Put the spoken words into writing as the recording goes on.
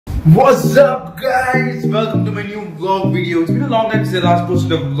What's up guys? Welcome to my new vlog video. It's been a long time since I last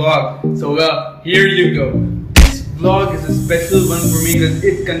posted a vlog. So here you go. This vlog is a special one for me because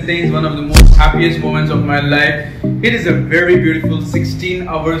it contains one of the most happiest moments of my life. It is a very beautiful 16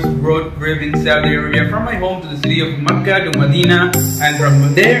 hours road trip in Saudi Arabia from my home to the city of Makkah to Medina and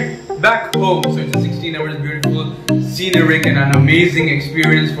from there back home. So it's a 16 hours beautiful scenic and an amazing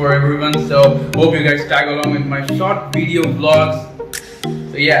experience for everyone. So hope you guys tag along with my short video vlogs.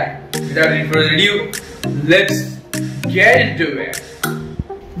 So yeah, without any further ado, let's get into it.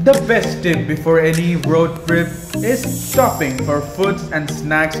 The best tip before any road trip is stopping for foods and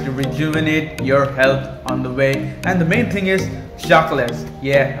snacks to rejuvenate your health on the way. And the main thing is chocolates.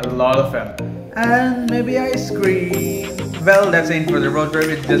 Yeah, a lot of them. And maybe ice cream. Well, that's ain't for the road trip,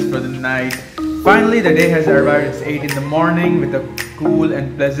 it's just for the night. Finally, the day has arrived. It's 8 in the morning with a cool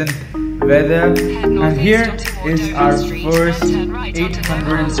and pleasant weather. And here is our first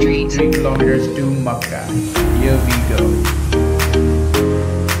 803 kilometers to Makkah. Here we go.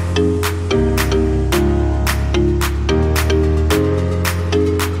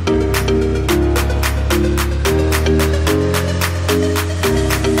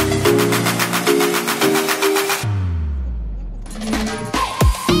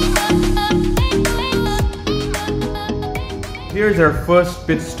 Here's our first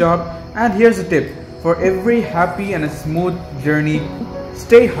pit stop, and here's a tip. For every happy and a smooth journey,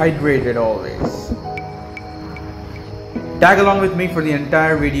 stay hydrated always. Tag along with me for the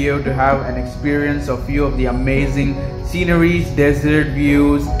entire video to have an experience of few of the amazing sceneries, desert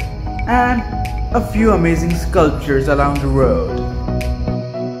views, and a few amazing sculptures along the road.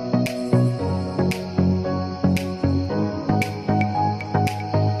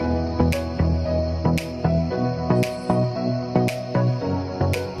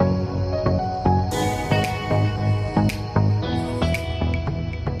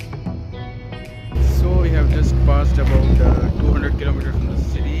 Just passed about 200 kilometers from the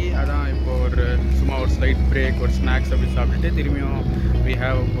city. For small slight break or snacks we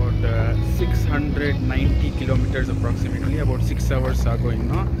have about 690 kilometers approximately, about 6 hours are going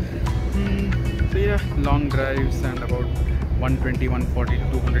on. So yeah, long drives and about 120, 140 to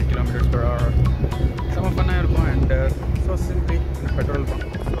 200 kilometers per hour. Some of fun and so simply petrol pump.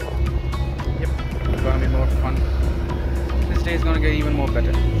 So yep, it's gonna be more fun. This day is gonna get even more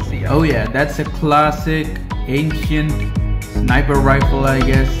better. See ya. Oh yeah, that's a classic ancient sniper rifle, I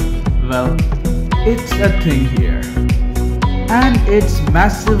guess. Well, it's a thing here, and it's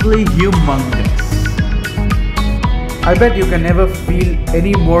massively humongous. I bet you can never feel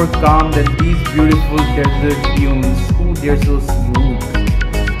any more calm than these beautiful desert dunes. Ooh, they're so smooth.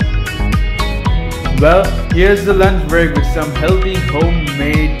 Well, here's the lunch break with some healthy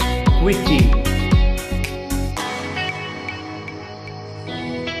homemade quickie.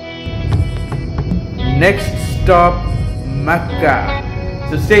 Next stop, Makkah.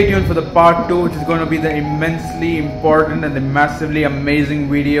 So stay tuned for the part 2, which is going to be the immensely important and the massively amazing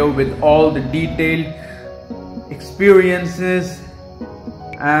video with all the detailed experiences,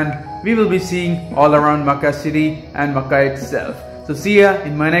 and we will be seeing all around Makkah city and Makkah itself. So see ya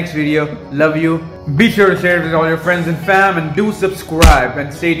in my next video. Love you. Be sure to share it with all your friends and fam, and do subscribe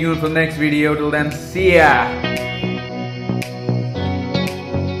and stay tuned for the next video. Till then, see ya.